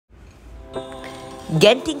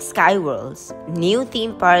Genting Skyworlds, new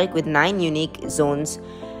theme park with 9 unique zones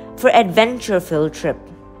for adventure-filled trip.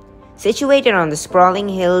 Situated on the sprawling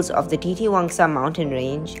hills of the Titiwangsa mountain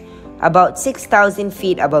range, about 6,000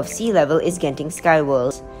 feet above sea level is Genting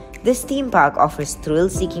Skyworlds. This theme park offers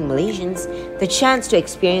thrill-seeking Malaysians the chance to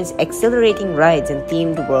experience exhilarating rides and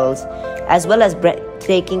themed worlds, as well as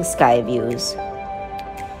breathtaking sky views.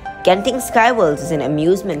 Genting Skyworlds is an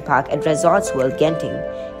amusement park at Resorts World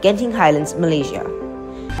Genting, Genting Highlands, Malaysia.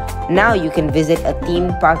 Now you can visit a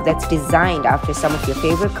theme park that's designed after some of your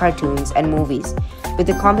favorite cartoons and movies, with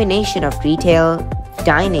a combination of retail,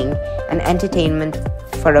 dining, and entertainment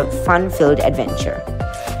for a fun-filled adventure.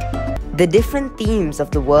 The different themes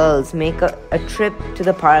of the worlds make a trip to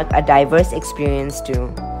the park a diverse experience too,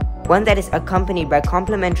 one that is accompanied by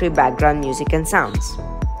complementary background music and sounds.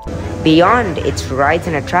 Beyond its rides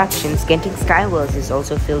and attractions, Genting Skyworlds is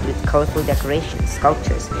also filled with colorful decorations,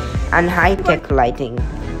 sculptures, and high-tech lighting.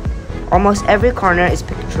 Almost every corner is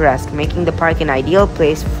picturesque, making the park an ideal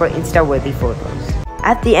place for Insta-worthy photos.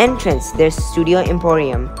 At the entrance, there's Studio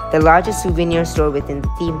Emporium, the largest souvenir store within the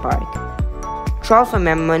theme park. Trawl for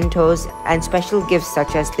mementos and special gifts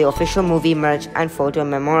such as the official movie merch and photo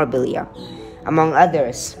memorabilia, among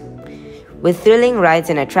others. With thrilling rides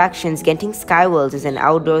and attractions, Genting Skyworlds is an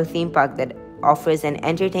outdoor theme park that offers an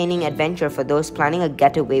entertaining adventure for those planning a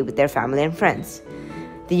getaway with their family and friends.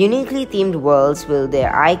 The uniquely themed worlds with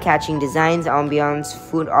their eye-catching designs, ambience,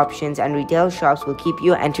 food options, and retail shops will keep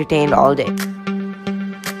you entertained all day.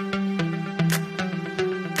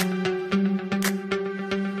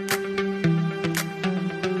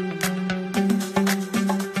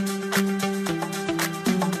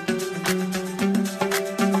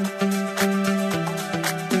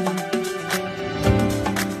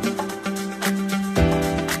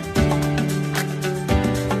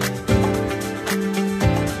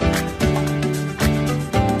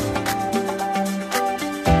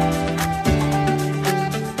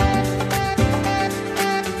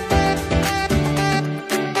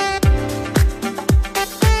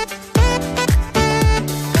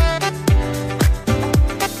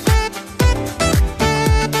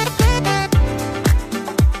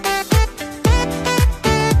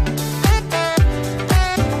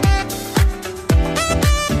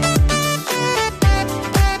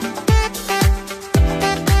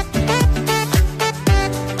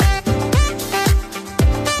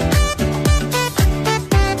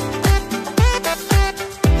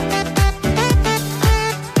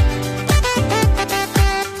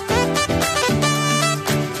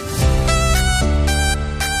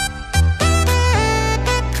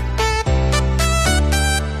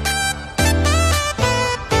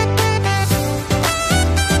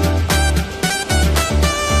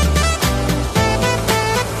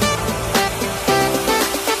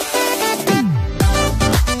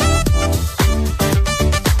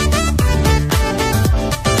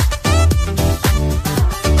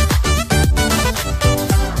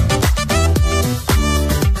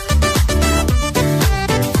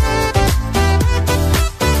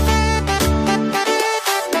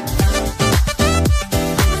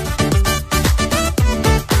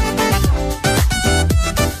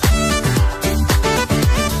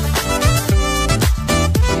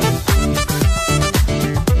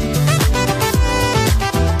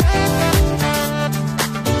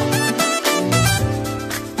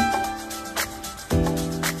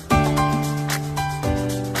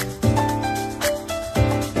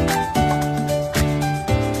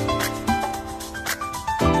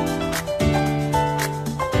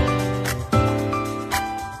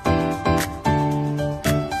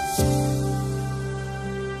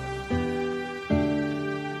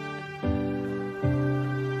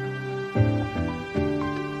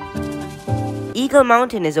 Eagle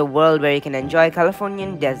Mountain is a world where you can enjoy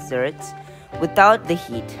Californian deserts without the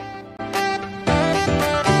heat.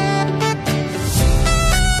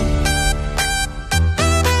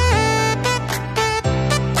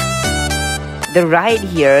 The ride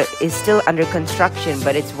here is still under construction,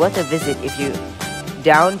 but it's worth a visit if you're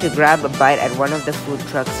down to grab a bite at one of the food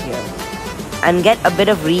trucks here and get a bit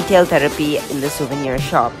of retail therapy in the souvenir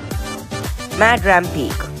shop. Mad Ram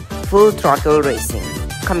Peak, full throttle racing,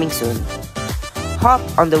 coming soon. Hop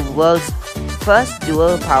on the world's first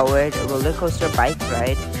dual-powered roller coaster bike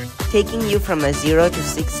ride, taking you from a 0 to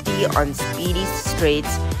 60 on speedy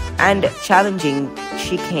straights and challenging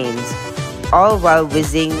chicanes, all while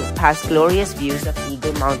whizzing past glorious views of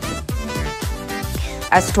Eagle Mountain.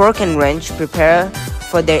 As Torque and Wrench prepare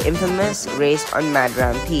for their infamous race on Mad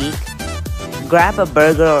Ram Peak, grab a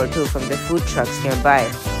burger or two from the food trucks nearby,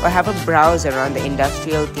 or have a browse around the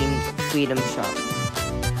industrial-themed Freedom Shop.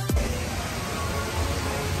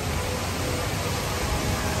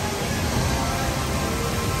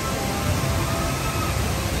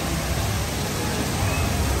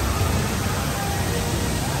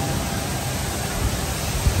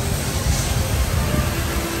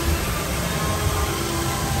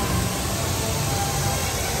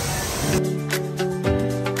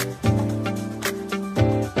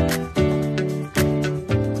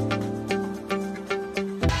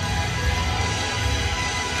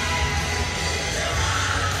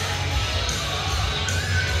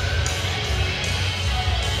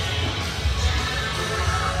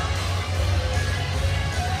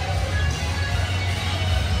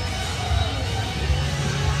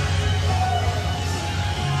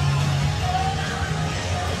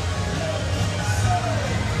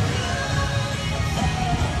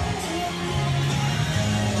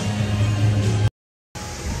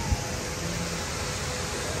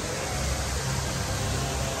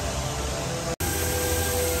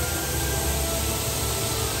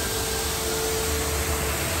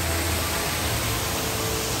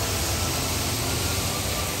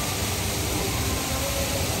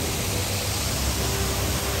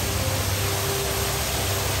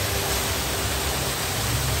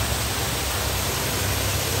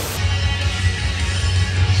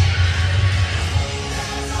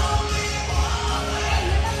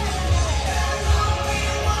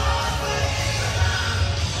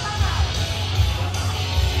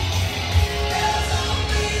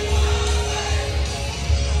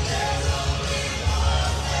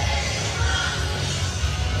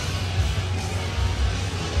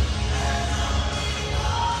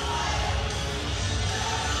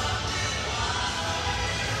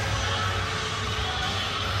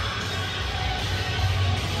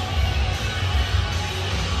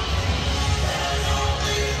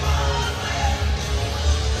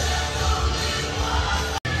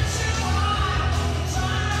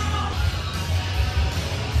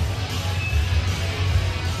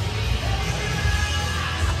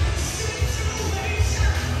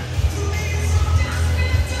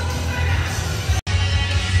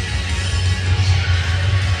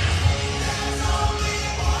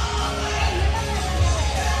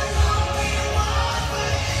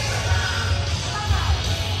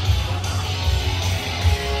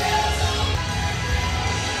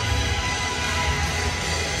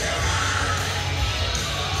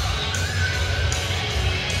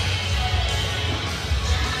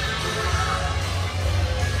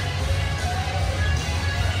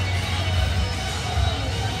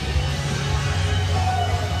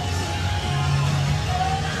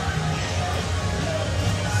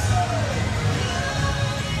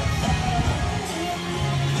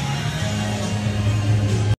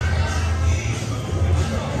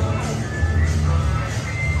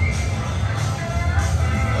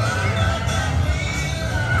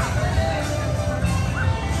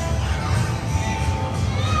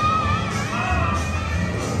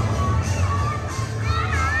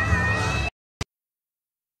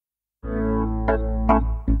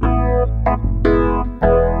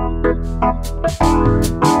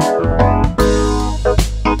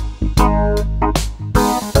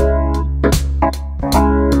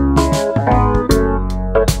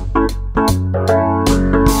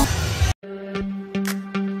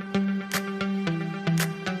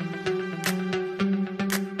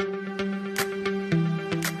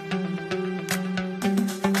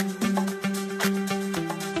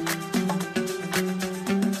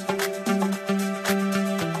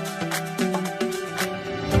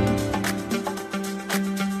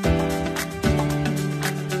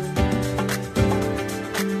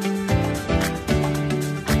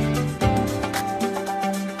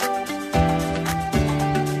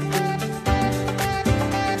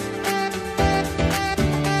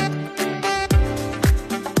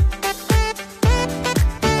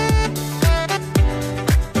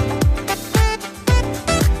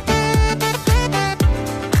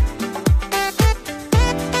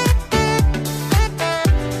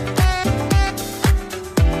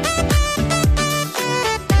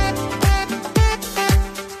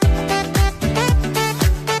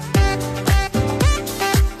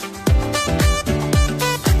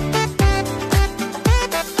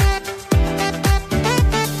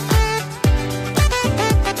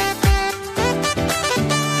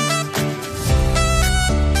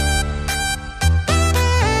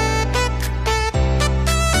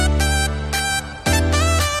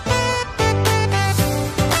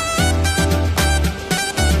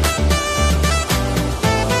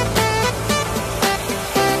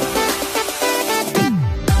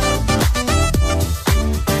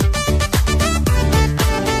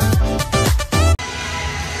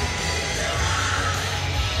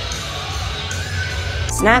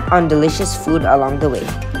 Snack on delicious food along the way.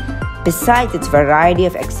 Besides its variety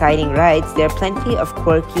of exciting rides, there are plenty of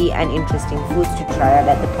quirky and interesting foods to try out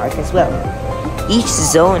at the park as well. Each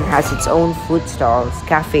zone has its own food stalls,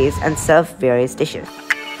 cafes, and serve various dishes.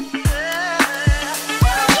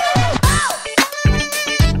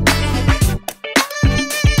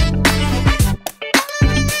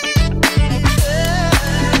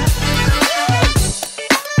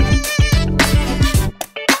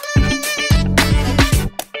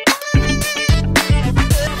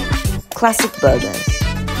 Classic burgers.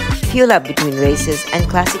 Fuel up between races and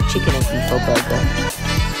classic chicken and beef burger.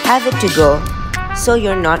 Have it to go so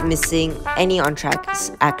you're not missing any on-track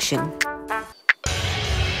action.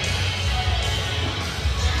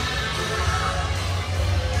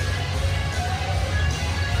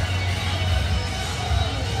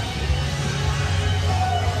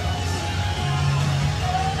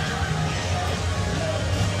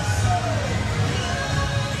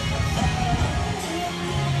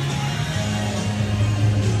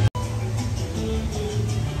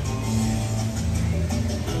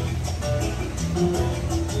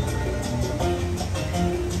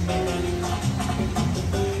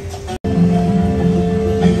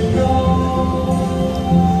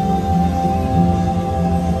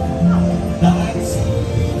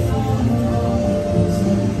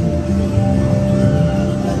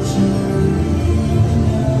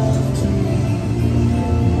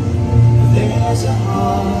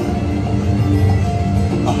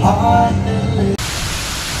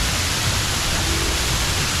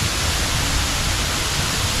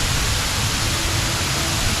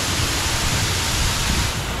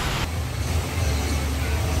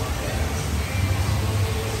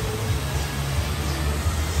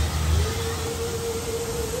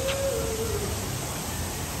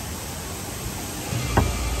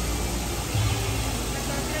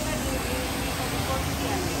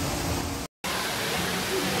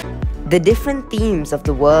 The different themes of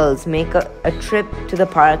the worlds make a trip to the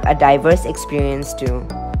park a diverse experience too,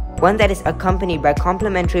 one that is accompanied by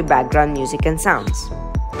complementary background music and sounds.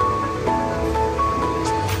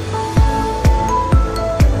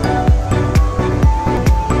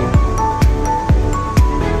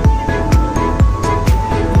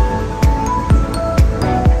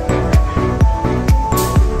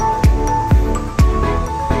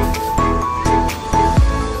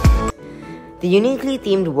 The uniquely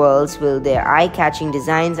themed worlds with their eye-catching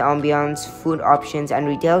designs, ambience, food options, and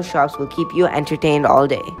retail shops will keep you entertained all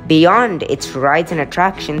day. Beyond its rides and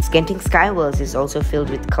attractions, Genting Skyworlds is also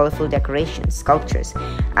filled with colorful decorations, sculptures,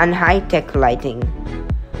 and high-tech lighting.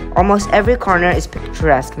 Almost every corner is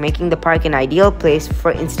picturesque, making the park an ideal place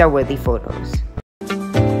for Insta-worthy photos.